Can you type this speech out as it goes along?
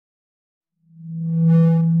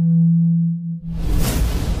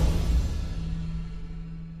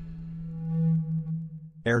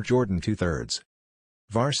Air Jordan 2/3.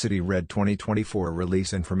 Varsity Red 2024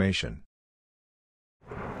 release information.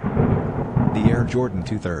 The Air Jordan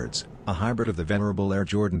 2/3, a hybrid of the venerable Air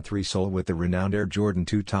Jordan 3 sole with the renowned Air Jordan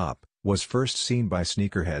 2 top, was first seen by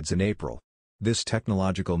sneakerheads in April. This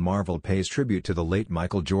technological marvel pays tribute to the late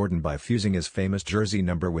Michael Jordan by fusing his famous jersey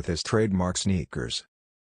number with his trademark sneakers.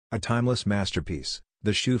 A timeless masterpiece,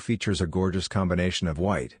 the shoe features a gorgeous combination of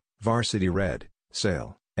white, varsity red,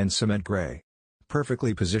 sail, and cement gray.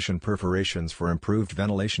 Perfectly positioned perforations for improved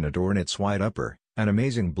ventilation adorn its wide upper, an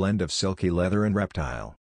amazing blend of silky leather and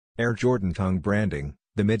reptile. Air Jordan tongue branding,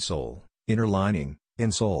 the midsole, inner lining,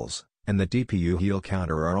 insoles, and the DPU heel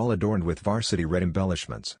counter are all adorned with varsity red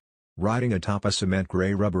embellishments. Riding atop a cement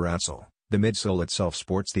gray rubber outsole, the midsole itself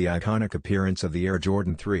sports the iconic appearance of the Air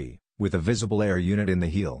Jordan 3, with a visible air unit in the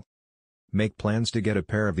heel. Make plans to get a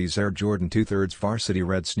pair of these Air Jordan 2/3 varsity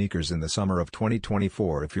red sneakers in the summer of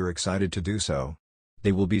 2024 if you're excited to do so.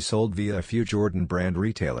 They will be sold via a few Jordan brand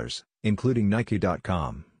retailers, including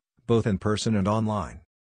Nike.com, both in person and online.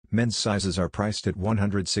 Men's sizes are priced at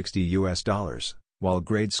 $160, while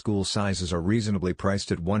grade school sizes are reasonably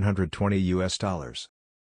priced at $120.